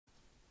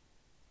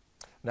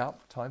Now,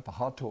 time for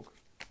Hard Talk.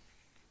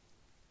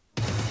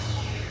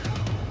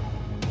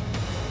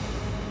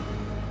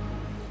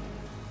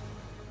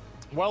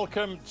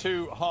 Welcome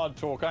to Hard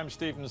Talk. I'm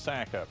Stephen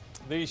Saka.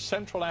 The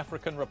Central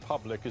African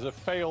Republic is a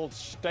failed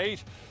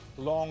state,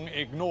 long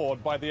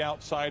ignored by the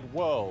outside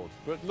world.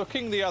 But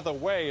looking the other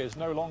way is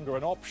no longer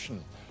an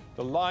option.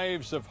 The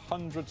lives of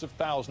hundreds of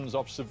thousands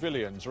of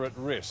civilians are at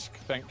risk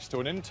thanks to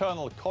an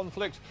internal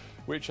conflict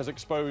which has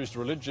exposed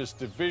religious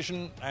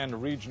division and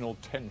regional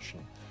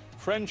tension.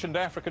 French and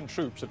African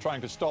troops are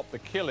trying to stop the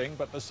killing,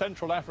 but the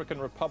Central African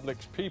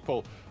Republic's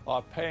people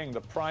are paying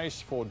the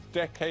price for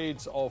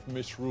decades of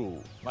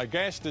misrule. My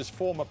guest is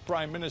former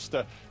Prime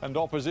Minister and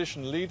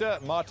opposition leader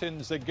Martin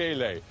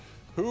Ziguélé.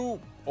 Who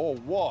or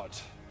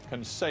what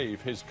can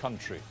save his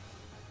country?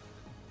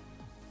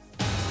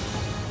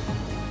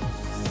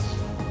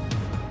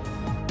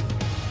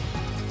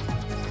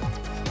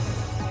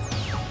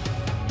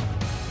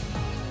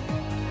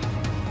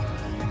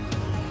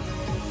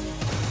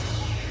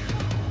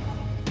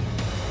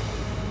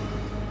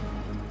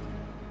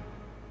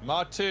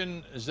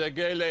 Martin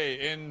Ziguélé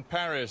in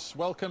Paris,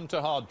 welcome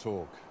to Hard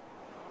Talk.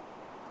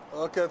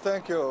 Okay,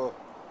 thank you.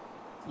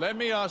 Let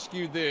me ask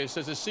you this,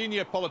 as a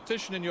senior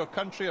politician in your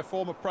country, a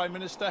former Prime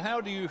Minister,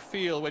 how do you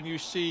feel when you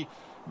see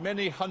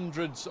many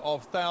hundreds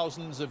of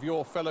thousands of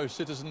your fellow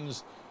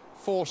citizens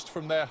forced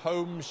from their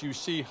homes, you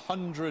see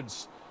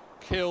hundreds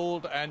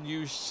killed, and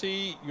you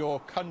see your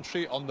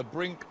country on the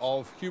brink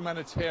of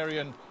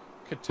humanitarian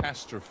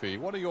catastrophe?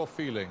 What are your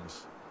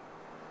feelings?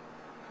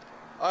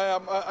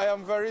 I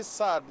am very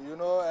sad, you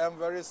know, I am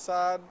very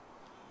sad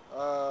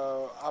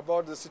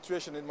about the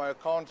situation in my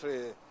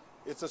country.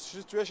 It's a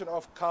situation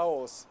of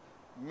chaos.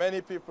 Many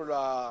people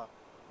are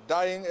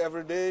dying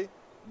every day.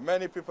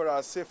 Many people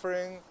are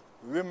suffering,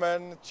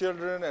 women,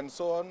 children, and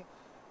so on.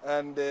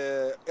 And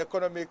the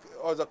economic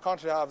of the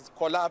country has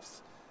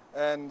collapsed.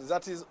 And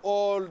that is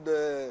all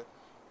the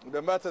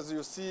matters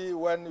you see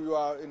when you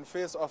are in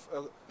face of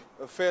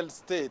a failed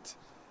state.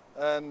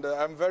 And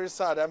I'm very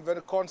sad. I'm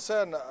very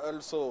concerned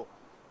also.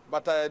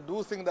 But I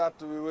do think that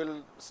we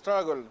will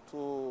struggle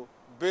to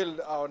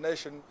build our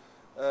nation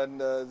in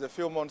the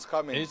few months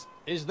coming.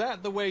 Is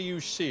that the way you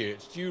see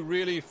it? Do you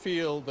really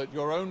feel that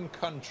your own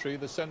country,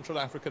 the Central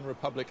African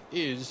Republic,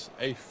 is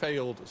a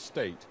failed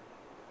state?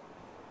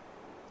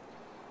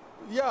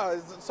 Yeah,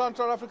 the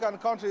Central African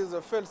country is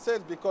a failed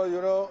state because,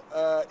 you know,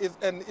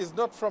 it's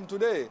not from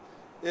today.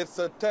 It's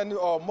 10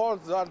 or more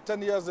than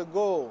 10 years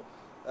ago.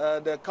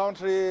 The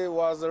country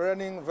was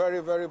running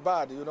very, very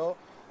bad, you know.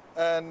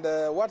 And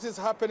what is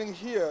happening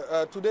here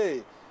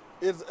today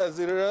is as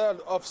a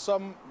result of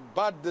some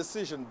bad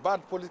decisions,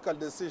 bad political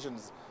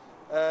decisions.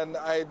 And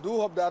I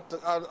do hope that,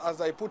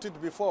 as I put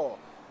it before,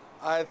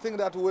 I think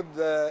that with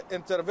the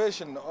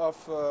intervention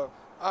of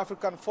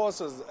African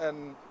forces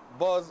and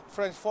both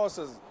French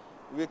forces,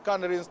 we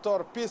can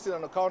restore peace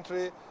in the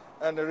country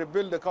and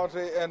rebuild the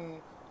country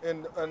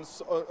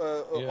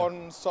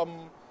on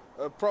some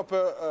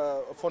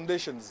proper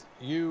foundations.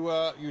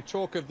 You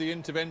talk of the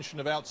intervention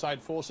of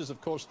outside forces. Of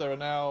course, there are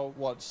now,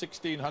 what,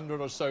 1,600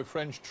 or so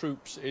French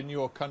troops in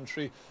your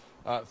country,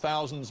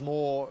 thousands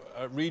more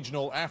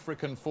regional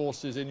African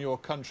forces in your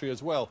country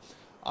as well.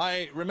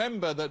 I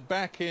remember that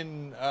back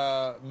in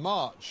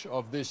March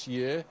of this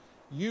year,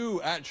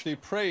 you actually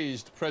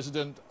praised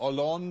President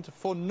Hollande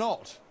for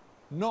not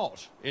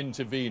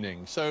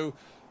intervening. So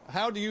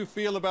how do you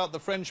feel about the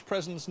French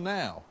presence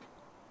now?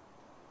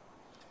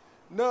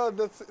 No,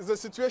 the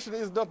situation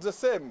is not the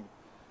same.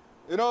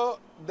 You know,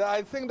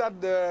 I think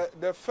that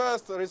the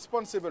first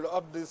responsible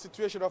of the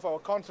situation of our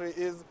country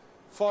is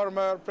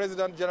former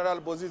President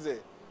General Bozizé.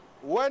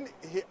 When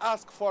he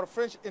asked for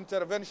French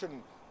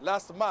intervention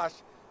last March,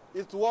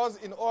 it was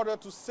in order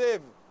to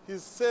save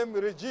his same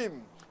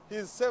regime,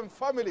 his same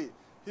family,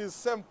 his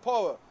same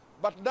power.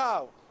 But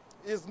now,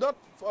 it's not,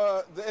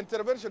 the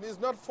intervention is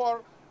not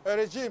for a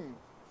regime,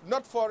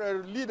 not for a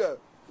leader,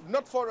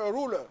 not for a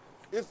ruler.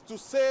 It's to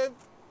save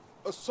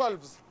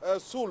souls,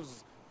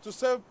 to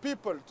save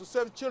people, to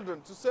save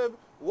children, to save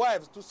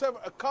wives, to save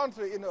a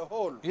country in a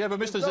whole. Yeah, but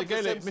Mr.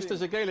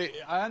 Ziguélé,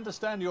 I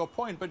understand your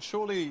point, but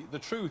surely the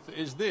truth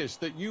is this,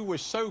 that you were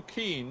so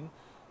keen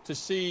to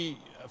see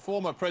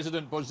former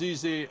President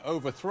Bozizé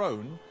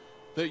overthrown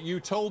that you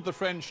told the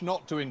French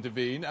not to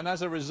intervene, and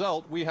as a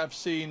result we have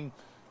seen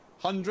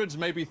hundreds,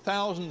 maybe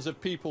thousands of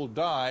people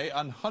die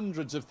and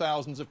hundreds of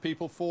thousands of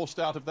people forced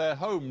out of their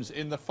homes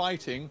in the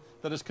fighting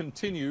that has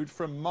continued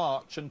from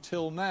March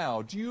until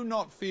now. Do you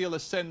not feel a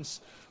sense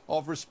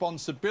of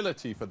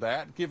responsibility for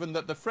that, given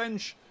that the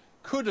French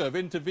could have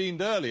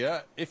intervened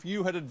earlier if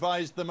you had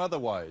advised them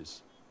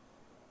otherwise?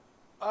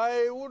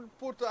 I would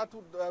put that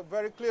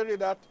very clearly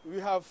that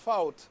we have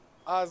fought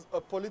as a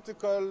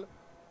political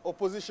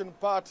opposition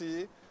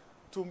party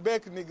to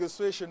make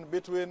negotiation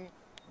between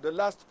the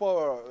last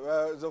power,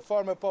 the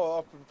former power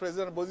of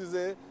President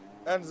Bozizé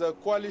and the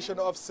coalition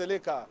of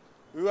Seleka.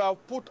 We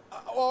have put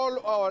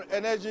all our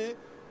energy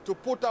to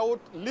put out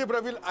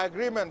Libreville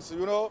agreements,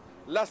 you know,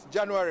 last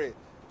January,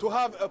 to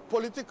have a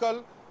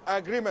political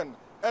agreement.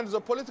 and the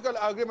political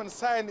agreement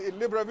signed in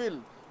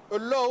Libreville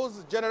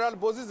allows General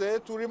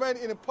Bozizé to remain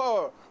in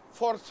power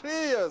for 3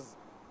 years,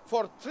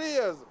 from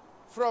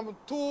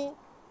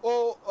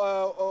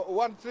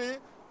 2013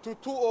 to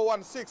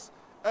 2016,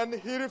 and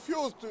he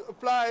refused to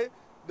apply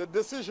the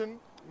decision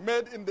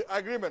made in the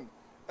agreement.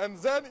 And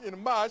then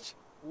in March,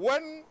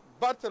 when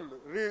battle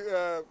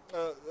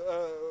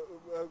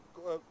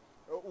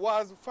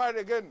was fired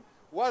again,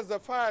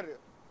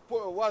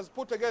 was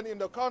put again in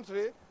the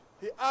country,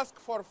 he asked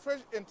for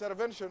French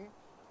intervention,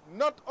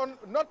 not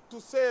to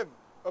save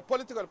a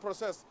political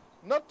process,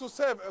 not to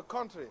save a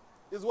country.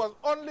 It was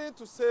only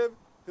to save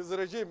his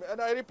regime.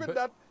 And I repeat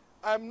that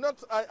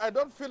I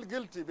don't feel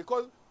guilty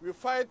because we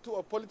fight to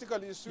a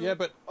political issue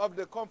of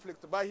the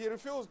conflict, but he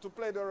refused to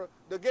play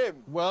the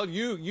game. Well,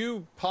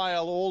 you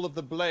pile all of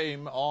the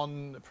blame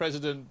on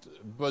President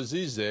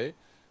Bozizé.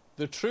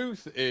 The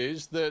truth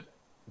is that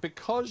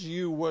because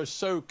you were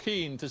so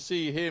keen to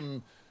see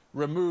him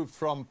removed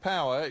from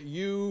power,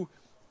 you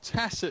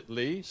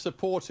tacitly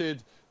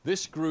supported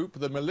this group,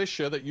 the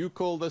militia that you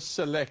call the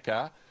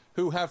Seleka,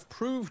 who have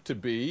proved to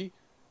be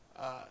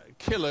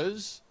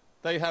killers.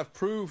 They have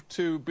proved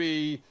to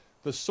be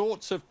the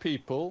sorts of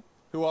people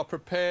who are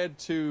prepared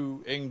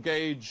to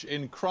engage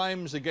in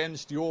crimes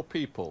against your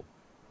people.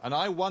 And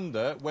I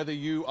wonder whether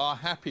you are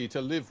happy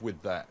to live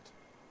with that.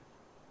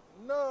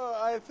 No,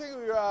 I think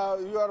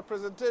your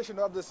presentation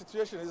of the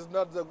situation is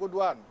not the good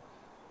one.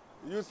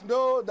 You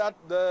know that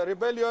the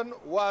rebellion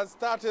was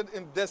started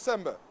in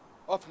December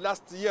of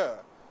last year.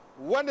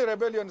 When the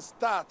rebellion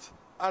started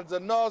at the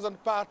northern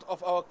part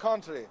of our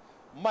country,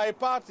 my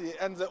party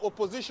and the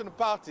opposition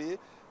party,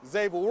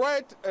 they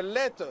write a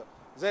letter.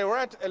 They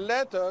write a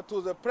letter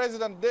to the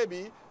President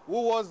Deby,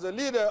 who was the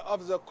leader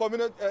of the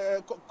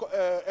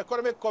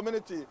economic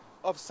community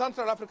of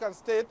Central African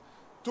State,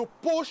 to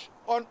push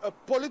on a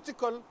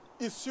political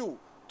issue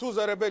to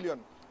the rebellion.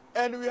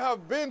 And we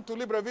have been to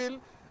Libreville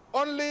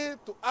only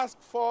to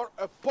ask for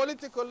a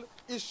political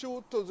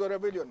issue to the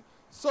rebellion.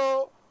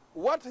 So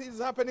what is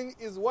happening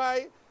is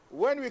why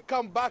when we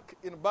come back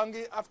in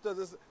Bangui after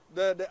this,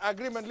 the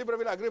agreement,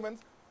 Libreville agreement,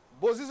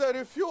 Bozizé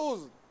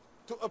refused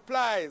to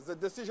apply the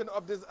decision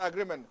of this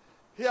agreement.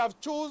 He have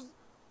chosen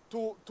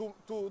to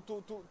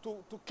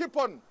keep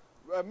on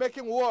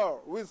making war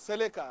with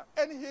Seleka,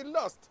 and he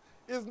lost.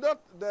 It's not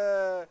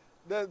the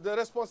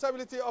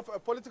responsibility of a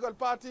political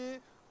party,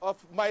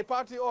 of my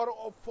party, or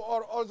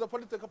all the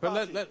political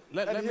parties.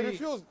 And he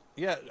refused.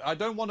 Yeah, I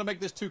don't want to make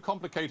this too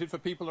complicated for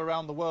people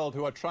around the world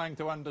who are trying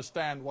to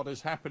understand what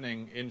is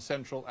happening in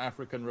Central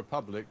African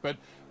Republic. But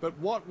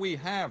what we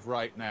have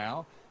right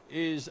now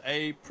is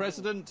a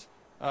President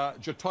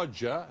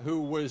Jotodja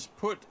who was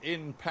put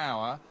in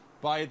power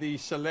by the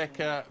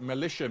Seleka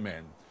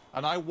militiamen.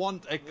 And I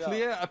want a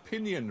clear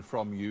opinion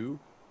from you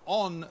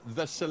on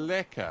the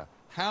Seleka.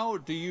 How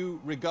do you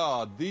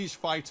regard these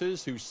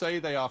fighters who say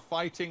they are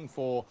fighting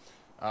for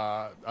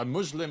a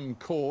Muslim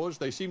cause?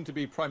 They seem to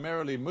be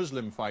primarily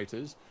Muslim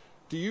fighters.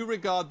 Do you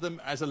regard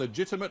them as a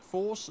legitimate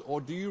force, or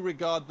do you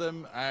regard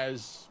them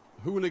as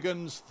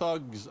hooligans,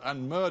 thugs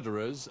and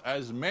murderers,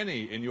 as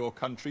many in your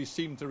country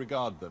seem to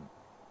regard them?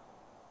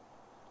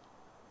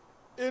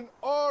 In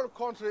all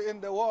countries in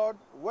the world,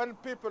 when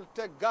people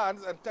take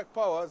guns and take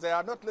power, they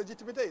are not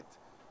legitimate.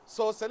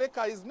 So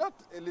Seleka is not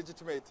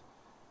illegitimate.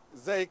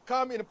 They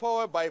come in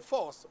power by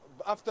force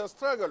after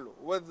struggle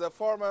with the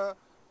former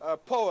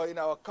power in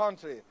our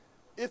country.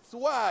 It's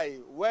why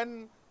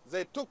when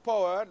they took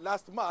power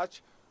last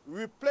March,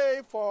 we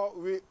pledge for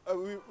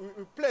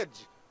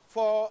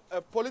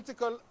a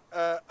political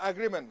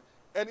agreement.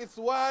 And it's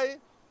why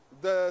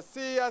the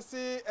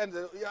CERC and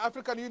the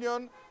African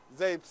Union,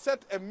 they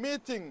set a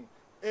meeting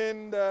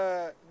in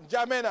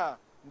N'Djamena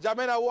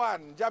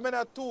 1,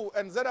 N'Djamena 2,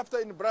 and then after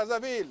in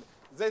Brazzaville.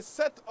 They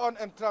set on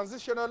a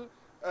transitional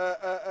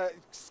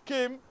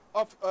scheme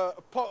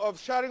of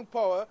sharing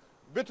power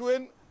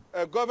between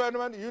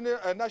government,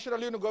 national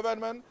union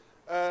government,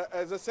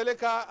 the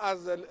Seleka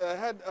as a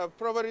head of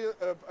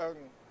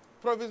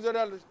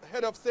provisional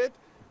head of state,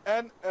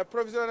 and a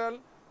provisional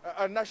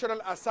national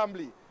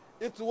assembly.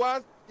 It's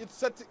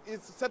set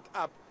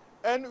up,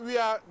 and we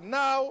are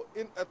now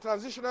in a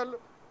transitional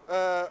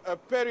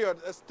period,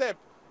 a step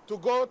to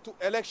go to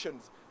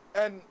elections.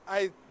 And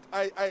I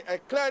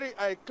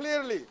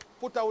clearly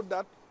put out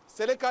that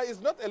Seleka is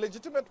not a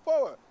legitimate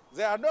power.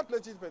 They are not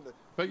legitimate.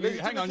 But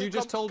hang on, you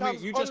just told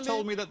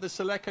me that the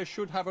Seleka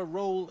should have a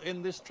role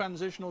in this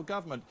transitional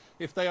government.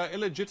 If they are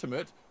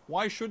illegitimate,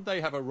 why should they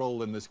have a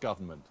role in this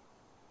government?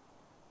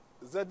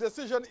 The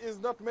decision is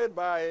not made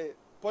by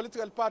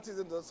political parties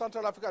in the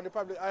Central African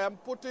Republic. I am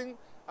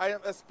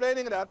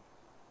explaining that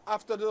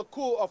after the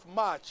coup of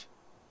March,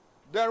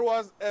 there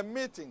was a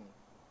meeting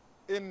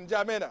in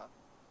N'Djamena.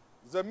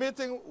 The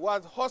meeting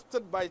was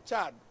hosted by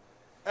Chad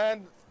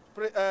and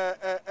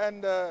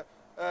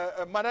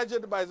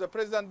managed by the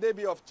President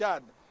Deby of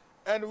Chad,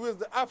 and with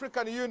the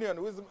African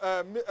Union, with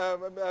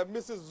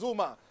Mrs.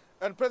 Zuma,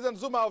 and President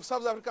Zuma of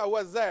South Africa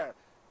was there,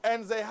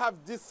 and they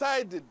have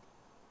decided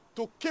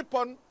to keep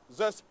on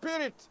the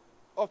spirit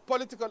of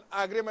political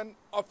agreement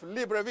of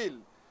Libreville.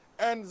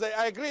 And they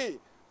agree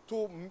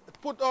to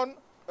put on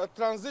a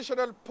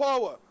transitional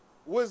power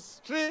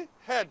with 3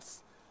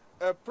 heads,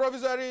 a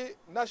provisory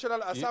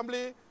National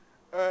Assembly,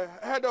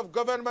 head of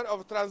government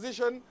of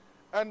transition,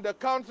 and the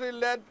country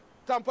led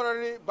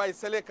temporarily by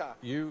Seleka.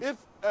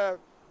 It's a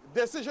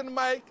decision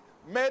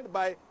made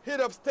by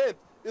head of state.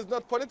 It's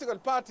not political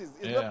parties.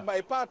 It's not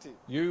my party.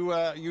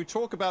 You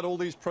talk about all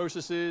these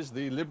processes,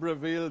 the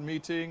Libreville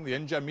meeting, the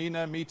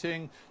N'Djamena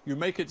meeting. You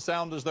make it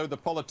sound as though the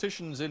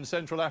politicians in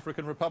Central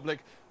African Republic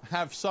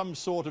have some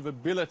sort of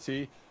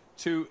ability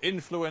to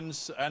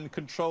influence and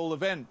control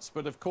events.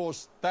 But of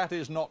course, that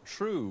is not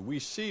true. We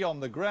see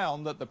on the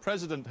ground that the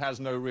president has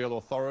no real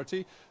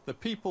authority. The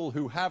people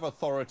who have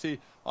authority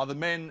are the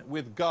men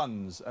with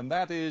guns, and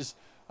that is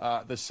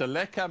the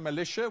Seleka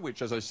militia,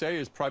 which, as I say,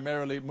 is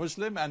primarily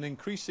Muslim, and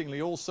increasingly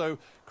also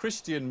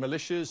Christian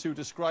militias who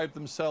describe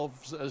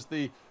themselves as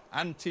the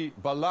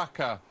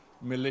anti-Balaka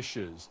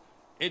militias.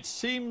 It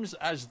seems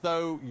as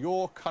though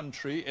your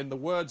country, in the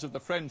words of the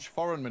French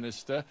foreign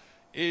minister,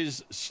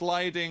 is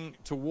sliding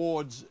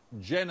towards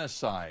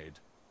genocide.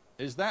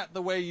 Is that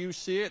the way you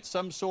see it?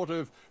 Some sort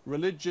of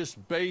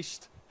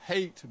religious-based,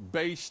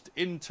 hate-based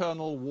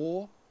internal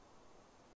war?